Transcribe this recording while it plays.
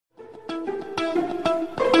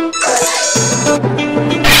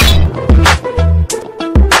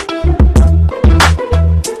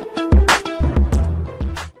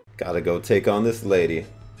take on this lady.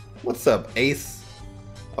 What's up, Ace?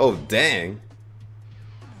 Oh, dang.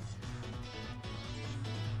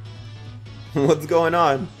 What's going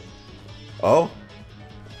on? Oh?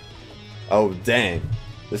 Oh, dang.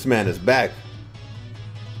 This man is back.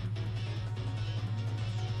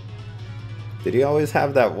 Did he always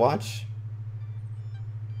have that watch?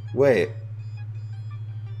 Wait.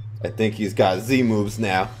 I think he's got Z moves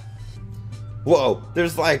now. Whoa,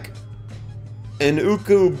 there's like an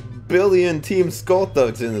billion Team Skull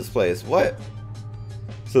thugs in this place. What?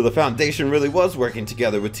 So the Foundation really was working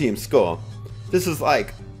together with Team Skull. This is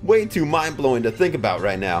like way too mind-blowing to think about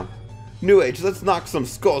right now. NewAge, let's knock some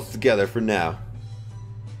skulls together for now.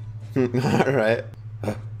 Alright.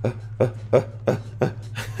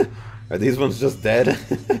 Are these ones just dead?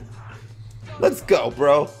 Let's go,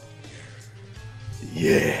 bro.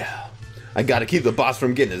 Yeah. I gotta keep the boss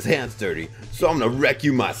from getting his hands dirty, so I'm gonna wreck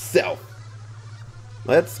you myself.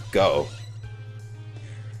 Let's go.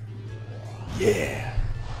 Yeah.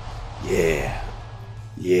 Yeah.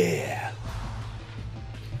 Yeah.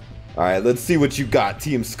 Alright, let's see what you got,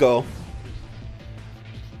 Team Skull.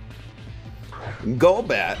 Go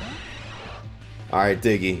bat. Alright,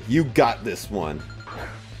 Diggy, you got this one.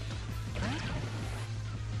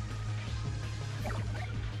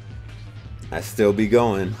 I still be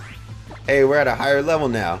going. Hey, we're at a higher level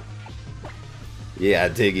now. Yeah,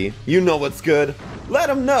 Diggy, you know what's good. Let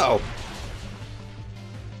him know.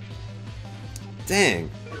 Dang.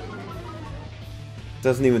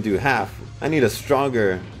 Doesn't even do half. I need a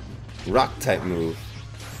stronger rock type move.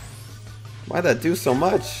 Why'd that do so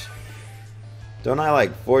much? Don't I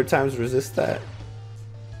like 4 times resist that?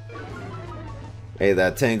 Hey,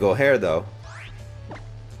 that tangle hair though.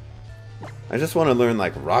 I just want to learn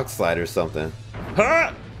like rock slide or something.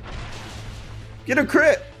 Ha! Get a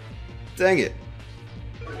crit! Dang it.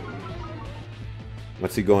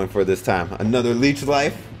 What's he going for this time? Another leech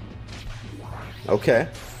life? Okay.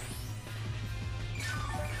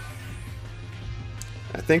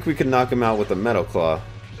 I think we can knock him out with a metal claw.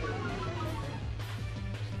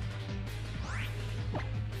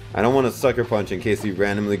 I don't want to sucker punch in case he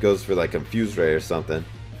randomly goes for like Confuse Ray or something.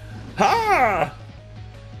 Ha!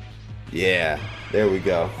 Yeah, there we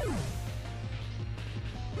go.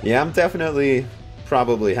 Yeah, I'm definitely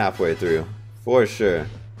probably halfway through. For sure.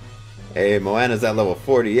 Hey, Moana's at level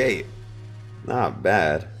 48. Not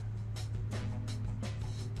bad.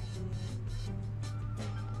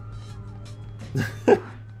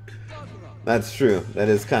 That's true. That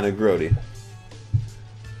is kind of grody.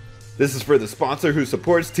 This is for the sponsor who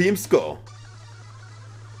supports Team Skull.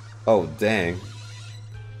 Oh, dang.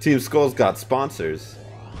 Team Skull's got sponsors.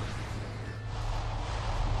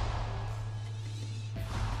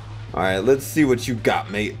 Alright, let's see what you got,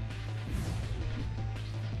 mate.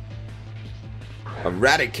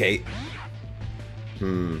 Eradicate?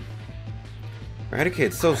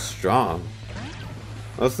 Eradicate's so strong.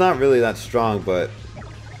 Well, it's not really that strong, but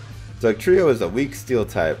Dugtrio is a weak steel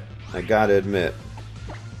type. I gotta admit.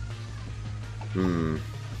 I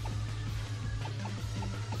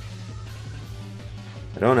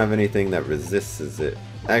don't have anything that resists it.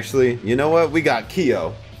 Actually, you know what? We got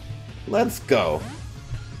Kyo. Let's go.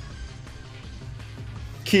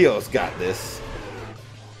 Kyo's got this.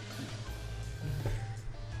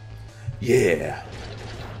 Yeah.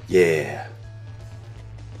 Yeah.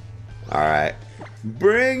 Alright.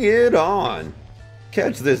 Bring it on.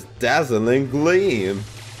 Catch this dazzling gleam.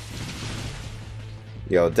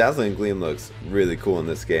 Yo, dazzling gleam looks really cool in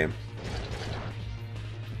this game.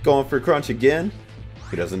 Going for crunch again?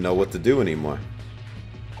 He doesn't know what to do anymore.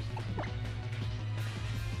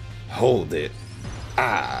 Hold it.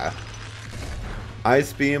 Ah.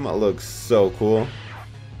 Ice beam looks so cool.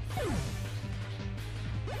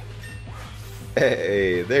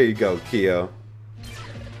 Hey, there you go, Kyo.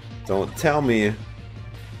 Don't tell me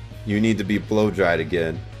you need to be blow dried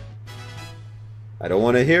again. I don't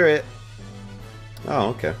want to hear it. Oh,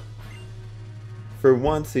 okay. For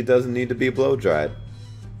once, he doesn't need to be blow dried.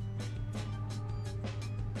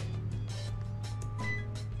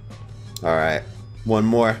 Alright, one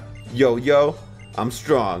more. Yo, yo, I'm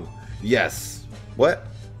strong. Yes. What?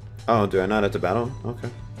 Oh, do I not have to battle him? Okay.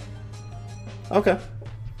 Okay.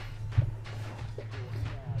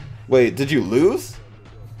 Wait, did you lose?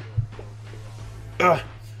 Ugh.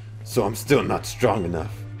 So I'm still not strong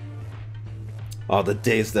enough. All the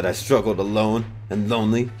days that I struggled alone and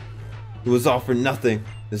lonely, it was all for nothing.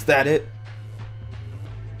 Is that it?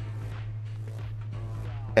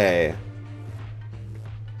 Hey.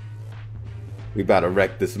 We about to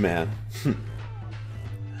wreck this man.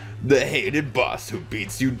 The hated boss who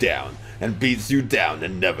beats you down and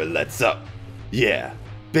never lets up. Yeah,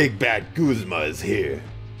 Big Bad Guzma is here.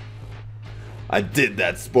 I did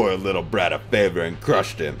that spoiled little brat a favor and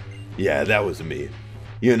crushed him. Yeah, that was me.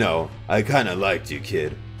 You know, I kinda liked you,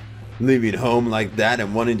 kid. Leaving home like that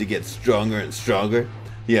and wanting to get stronger and stronger?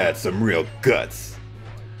 Yeah, it's some real guts.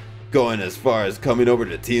 Going as far as coming over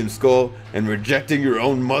to Team Skull and rejecting your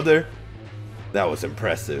own mother? That was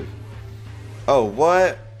impressive. Oh,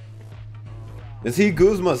 what? Is he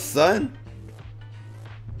Guzma's son?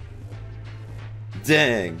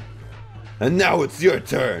 Dang. And now it's your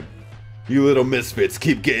turn. You little misfits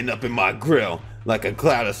keep getting up in my grill like a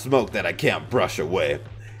cloud of smoke that I can't brush away.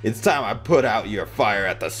 It's time I put out your fire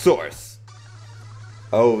at the source.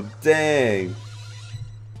 Oh, dang.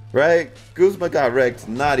 Right? Guzma got wrecked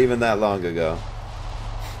not even that long ago.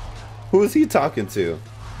 Who is he talking to?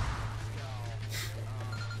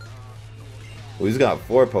 Well, he's got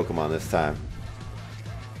 4 Pokemon this time.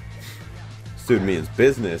 This dude means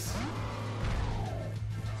business.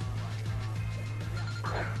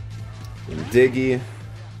 And Diggy.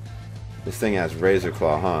 This thing has Razor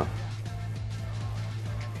Claw, huh?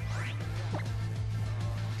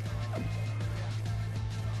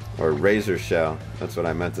 Or Razor Shell. That's what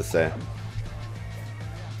I meant to say.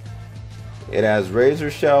 It has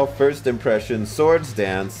Razor Shell, First Impression, Swords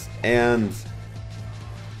Dance, and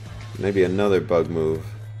maybe another bug move.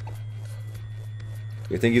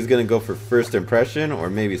 You think he's gonna go for First Impression or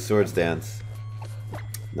maybe Swords Dance?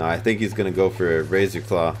 No, I think he's gonna go for Razor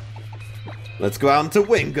Claw. Let's go out into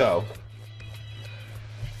Wingo!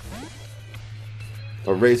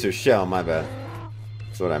 Or Razor Shell, my bad.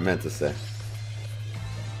 That's what I meant to say.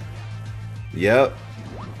 Yep.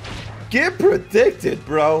 Get predicted,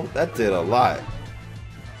 bro. That did a lot.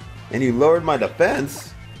 And you lowered my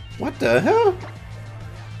defense? What the hell?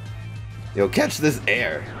 Yo, catch this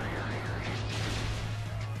air.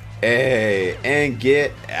 Hey, and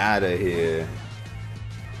get out of here.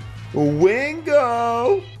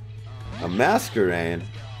 Wingo! A Masquerain.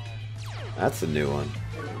 That's a new one.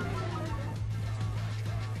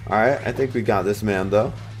 Alright, I think we got this man,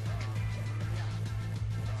 though.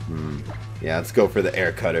 Yeah, let's go for the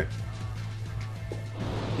air cutter.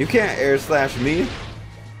 You can't air slash me.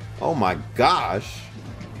 Oh my gosh.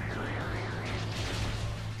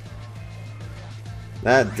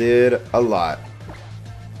 That did a lot.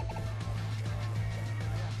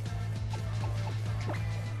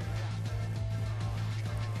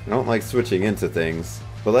 I don't like switching into things,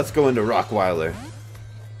 but let's go into Rockweiler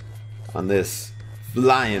on this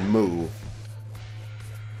flying move.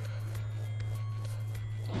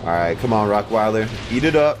 Alright, come on, Rockweiler. Eat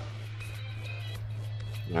it up.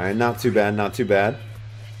 Alright, not too bad, not too bad.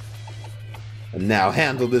 And now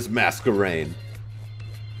handle this Masquerain.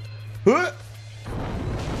 Huh!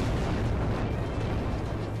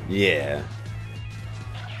 Yeah.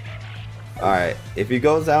 Alright, if he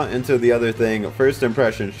goes out into the other thing, First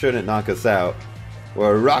Impression shouldn't knock us out.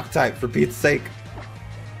 We're a rock type for Pete's sake.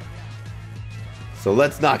 So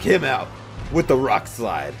let's knock him out with the Rock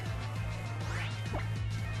Slide.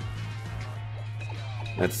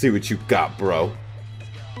 Let's see what you got, bro.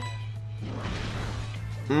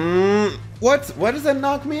 What? Why does that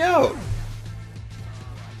knock me out?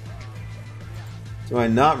 Do I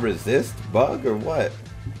not resist bug or what?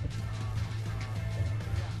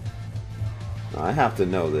 I have to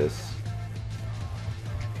know this.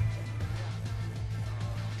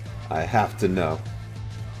 I have to know.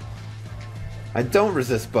 I don't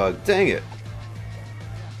resist bug. Dang it.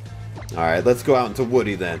 Alright, let's go out into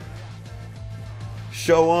Woody then.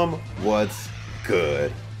 Show him what's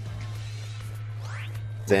good.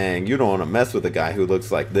 Dang, you don't want to mess with a guy who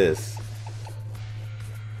looks like this.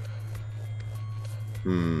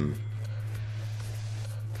 Should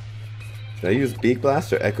I use Beak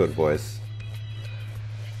Blast or Echoed Voice?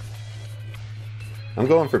 I'm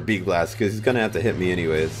going for Beak Blast because he's going to have to hit me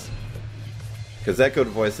anyways. Because Echoed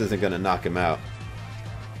Voice isn't going to knock him out.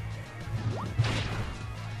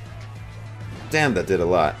 Damn, that did a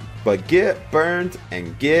lot. But get burned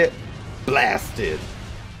and get blasted.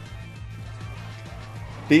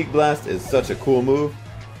 Beak Blast is such a cool move.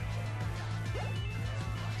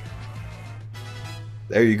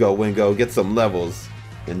 There you go, Wingo. Get some levels.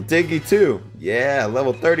 And Diggy too. Yeah,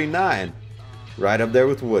 level 39. Right up there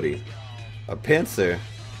with Woody. A Pinsir.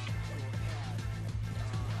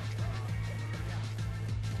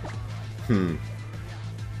 I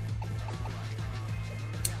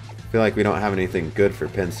feel like we don't have anything good for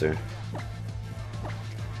Pinsir.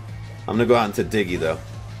 I'm gonna go out into Diggy though.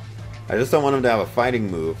 I just don't want him to have a fighting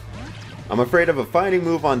move. I'm afraid of a fighting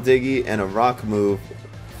move on Diggy and a rock move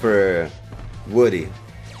for Woody.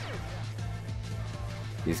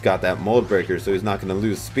 He's got that mold breaker, so he's not gonna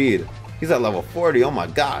lose speed. He's at level 40. Oh my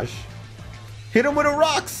gosh. Hit him with the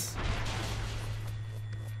rocks.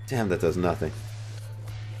 Damn, that does nothing.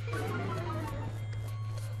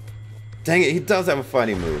 Dang it, he does have a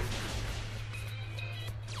fighting move.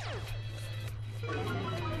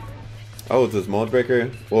 Oh, does Mold Breaker?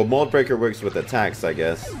 Well, Mold Breaker works with attacks, I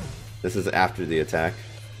guess. This is after the attack.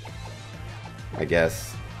 I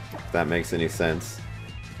guess. If that makes any sense.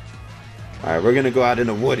 Alright, we're gonna go out in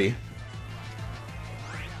a Woody.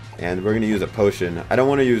 And we're gonna use a potion. I don't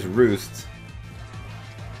want to use Roost.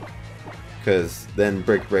 Because then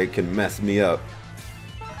Brick Break can mess me up.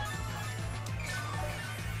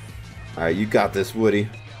 Alright, you got this, Woody.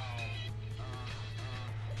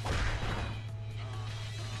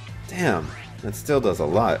 Damn, that still does a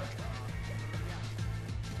lot.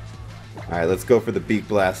 Alright, let's go for the Beak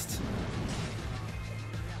Blast.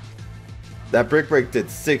 That Brick Break did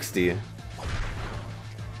 60.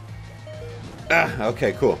 Ah,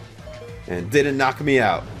 okay, cool. And didn't knock me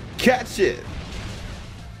out. Catch it!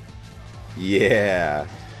 Yeah.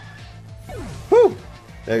 Whew!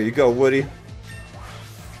 There you go, Woody.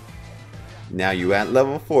 Now you at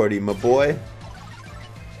level 40, my boy.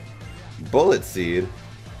 Bullet Seed.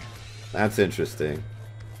 That's interesting.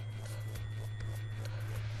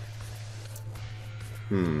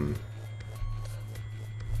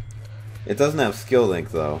 It doesn't have skill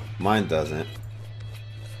link though. Mine doesn't.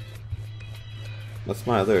 What's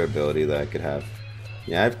my other ability that I could have?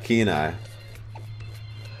 Yeah, I have Keen Eye.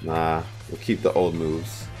 Nah, we'll keep the old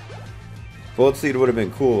moves. Bullet Seed would have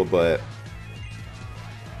been cool, but...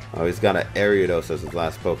 Oh, he's got an Ariados as his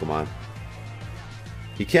last Pokemon.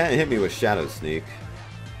 He can't hit me with Shadow Sneak.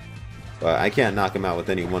 But I can't knock him out with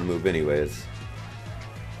any one move anyways.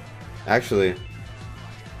 Actually...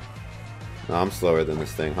 No, I'm slower than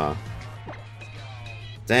this thing, huh?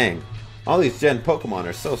 Dang. All these Gen Pokemon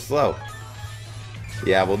are so slow.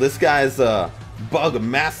 Yeah, well this guy's a Bug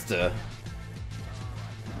Master.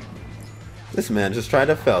 This man just tried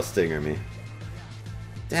to Fell Stinger me.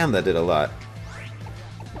 Damn, that did a lot.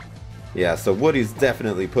 Yeah, so Woody's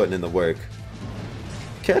definitely putting in the work.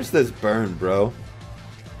 Catch this burn, bro.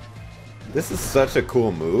 This is such a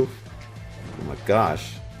cool move. Oh my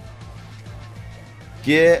gosh.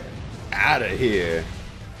 Get out of here.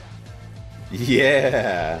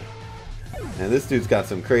 Yeah. And this dude's got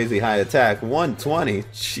some crazy high attack. 120.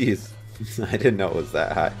 Jeez. I didn't know it was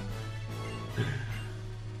that high.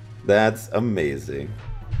 That's amazing.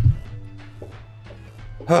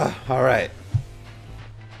 Alright.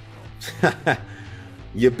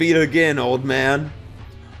 You beat again, old man.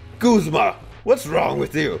 Guzma, what's wrong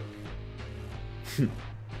with you?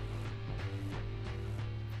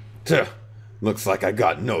 Tuh, looks like I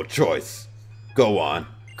got no choice. Go on,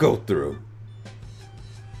 go through.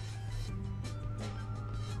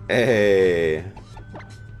 Hey.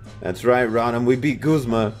 That's right, Ronim, we beat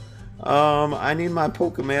Guzma. I need my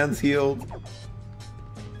Pokemons healed.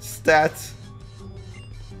 Stats.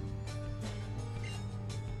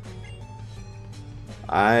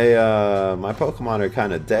 My Pokemon are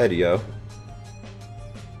kind of dead, yo.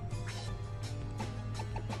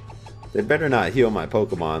 They better not heal my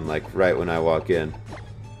Pokemon, like, right when I walk in.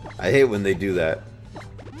 I hate when they do that.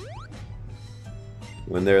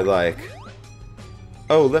 When they're like,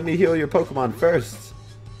 oh, let me heal your Pokemon first.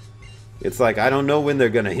 It's like, I don't know when they're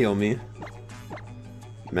gonna heal me.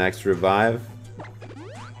 Max Revive.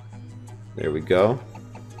 There we go.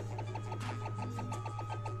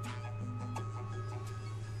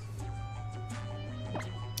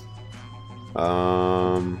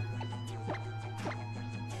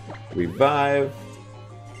 Revive.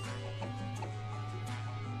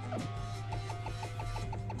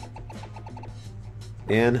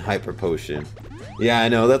 And Hyper Potion. Yeah, I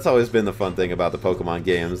know, that's always been the fun thing about the Pokemon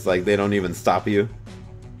games. Like, they don't even stop you.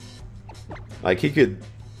 Like, he could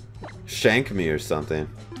shank me or something.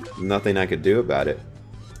 Nothing I could do about it.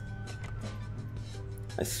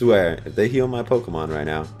 I swear, if they heal my Pokemon right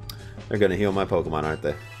now, they're gonna heal my Pokemon, aren't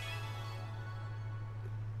they?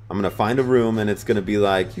 I'm gonna find a room and it's gonna be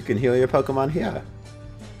like, you can heal your Pokemon here.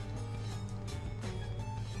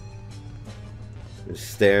 There's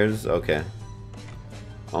stairs, okay.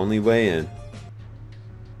 Only way in.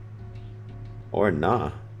 Or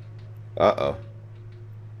nah. Uh-oh.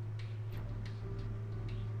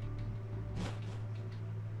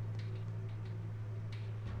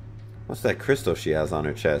 What's that crystal she has on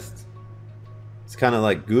her chest? It's kind of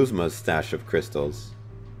like Guzma's stash of crystals.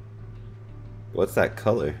 What's that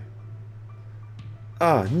color?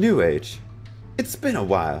 Ah, NewAge. It's been a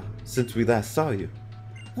while since we last saw you.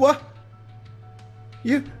 What?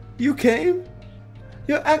 You came?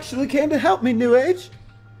 You actually came to help me, NewAge?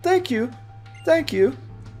 Thank you. Thank you.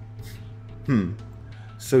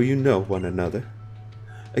 So you know one another.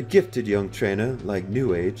 A gifted young trainer like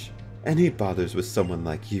NewAge, and he bothers with someone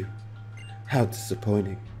like you. How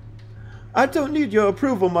disappointing. I don't need your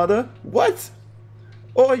approval, Mother. What?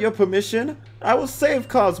 Or your permission. I will save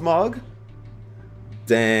Cosmog.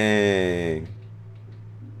 Dang.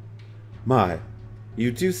 My,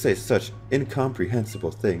 you do say such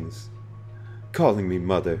incomprehensible things. Calling me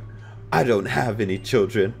mother. I don't have any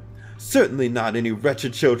children. Certainly not any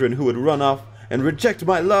wretched children who would run off and reject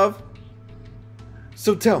my love.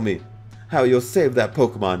 So tell me how you'll save that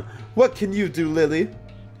Pokemon. What can you do, Lily?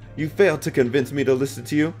 You failed to convince me to listen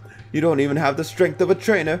to you. You don't even have the strength of a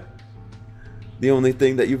trainer. The only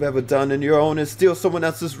thing that you've ever done on your own is steal someone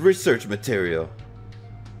else's research material.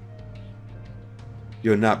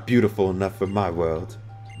 You're not beautiful enough for my world,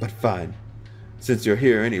 but fine. Since you're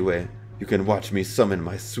here anyway, you can watch me summon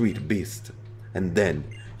my sweet beast, and then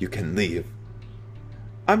you can leave.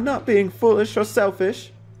 I'm not being foolish or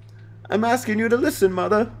selfish. I'm asking you to listen,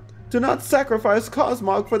 Mother. Do not sacrifice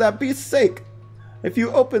Cosmog for that beast's sake. If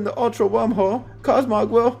you open the Ultra Wormhole, Cosmog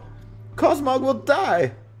will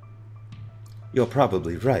die. You're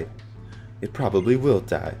probably right. It probably will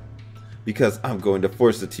die. Because I'm going to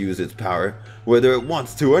force it to use its power, whether it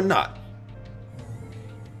wants to or not.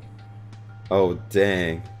 Oh,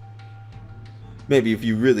 dang. Maybe if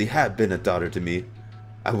you really had been a daughter to me,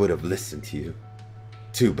 I would have listened to you.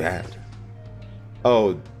 Too bad.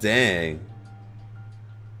 Oh, dang.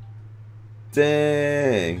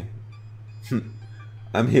 Dang.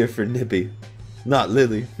 I'm here for Nippy, not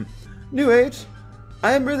Lily. NewAge,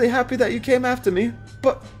 I am really happy that you came after me,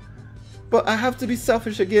 but I have to be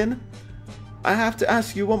selfish again. I have to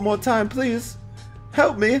ask you one more time, please.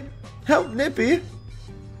 Help me. Help Nippy.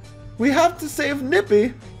 We have to save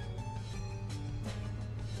Nippy.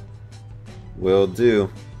 Will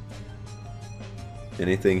do.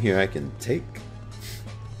 Anything here I can take?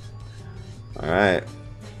 Alright.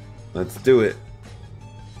 Let's do it.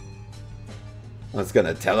 It's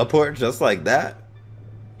gonna teleport just like that?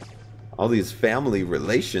 All these family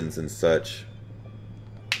relations and such.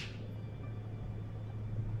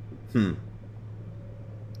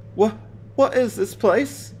 What is this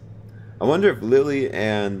place? I wonder if Lily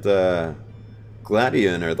and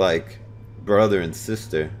Gladion are like brother and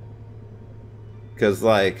sister. Cause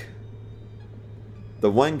like the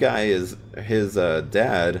one guy is his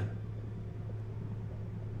dad.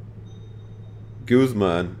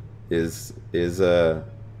 Guzman is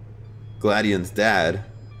Gladion's dad,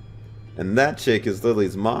 and that chick is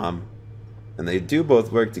Lily's mom, and they do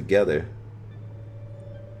both work together.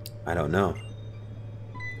 I don't know.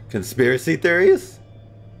 Conspiracy theories?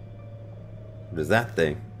 What is that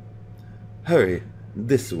thing? Hurry,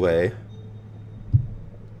 this way.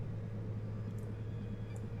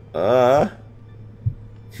 All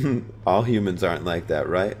humans aren't like that,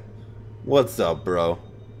 right? What's up, bro?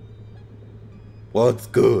 What's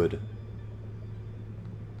good?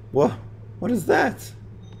 What is that?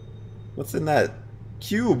 What's in that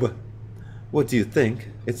cube? What do you think?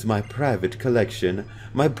 It's my private collection.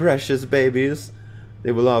 My precious babies.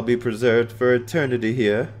 They will all be preserved for eternity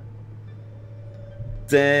here.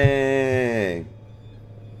 Dang.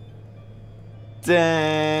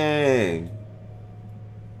 Dang.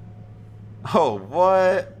 Oh,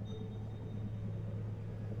 what?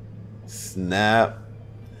 Snap.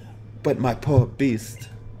 But my poor beast.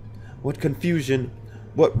 What confusion,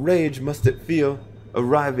 what rage must it feel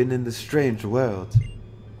arriving in this strange world?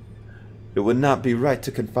 It would not be right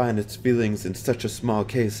to confine its feelings in such a small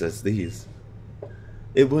case as these.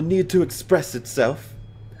 It will need to express itself.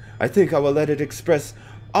 I think I will let it express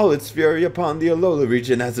all its fury upon the Alola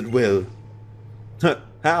region as it will.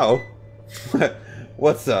 How?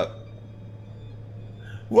 What's up?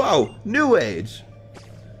 Whoa, NewAge!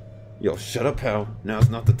 Yo, shut up, pal. Now's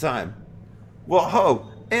not the time. Whoa,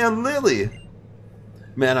 and Lily!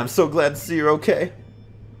 Man, I'm so glad to see you're okay.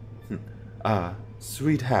 Ah,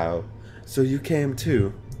 sweet How. So you came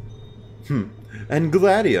too. And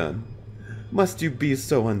Gladion. Must you be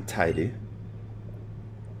so untidy?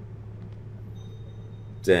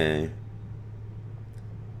 Dang.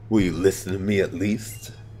 Will you listen to me at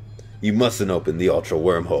least? You mustn't open the Ultra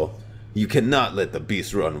Wormhole. You cannot let the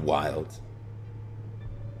beast run wild.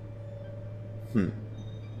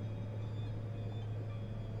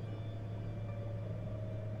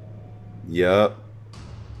 Yup.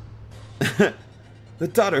 The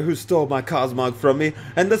daughter who stole my Cosmog from me,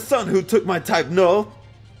 and the son who took my type null.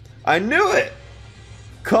 I knew it!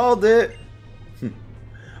 Called it!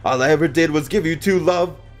 All I ever did was give you two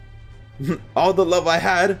love. All the love I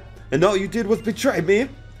had, and all you did was betray me.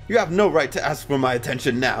 You have no right to ask for my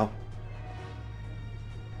attention now.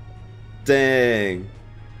 Dang.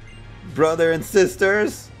 Brother and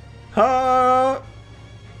sisters? Huh?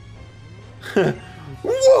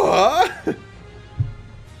 What?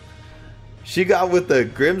 She got with the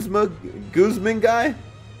Guzman guy?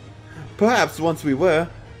 Perhaps once we were,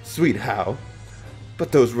 sweet how.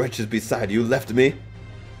 But those wretches beside you left me.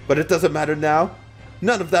 But it doesn't matter now.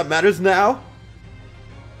 None of that matters now.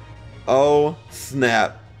 Oh,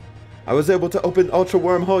 snap. I was able to open Ultra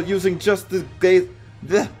Wormhole using just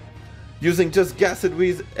gases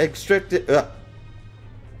we extracted.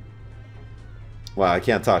 Wow, I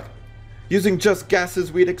can't talk. Using just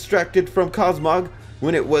gases we'd extracted from Cosmog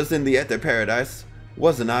when it was in the Aether Paradise,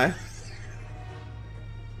 wasn't I?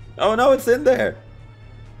 Oh no, it's in there.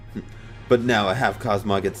 But now I have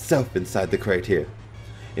Cosmog itself inside the crate here.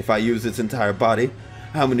 If I use its entire body,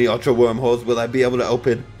 how many Ultra Wormholes will I be able to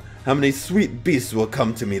open? How many sweet beasts will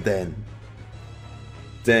come to me then?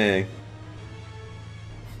 Dang.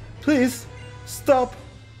 Please, stop.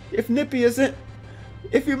 If Nippy isn't...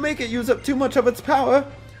 If you make it use up too much of its power,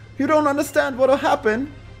 you don't understand what'll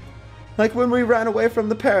happen. Like when we ran away from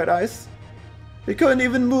the paradise. It couldn't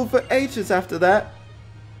even move for ages after that.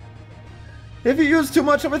 If you use too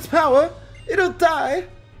much of its power, it'll die.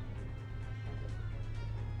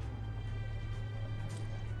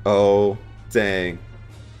 Oh, dang.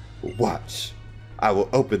 Watch. I will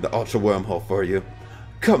open the Ultra Wormhole for you.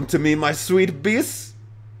 Come to me, my sweet beasts.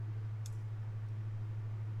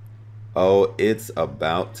 Oh, it's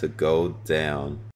about to go down.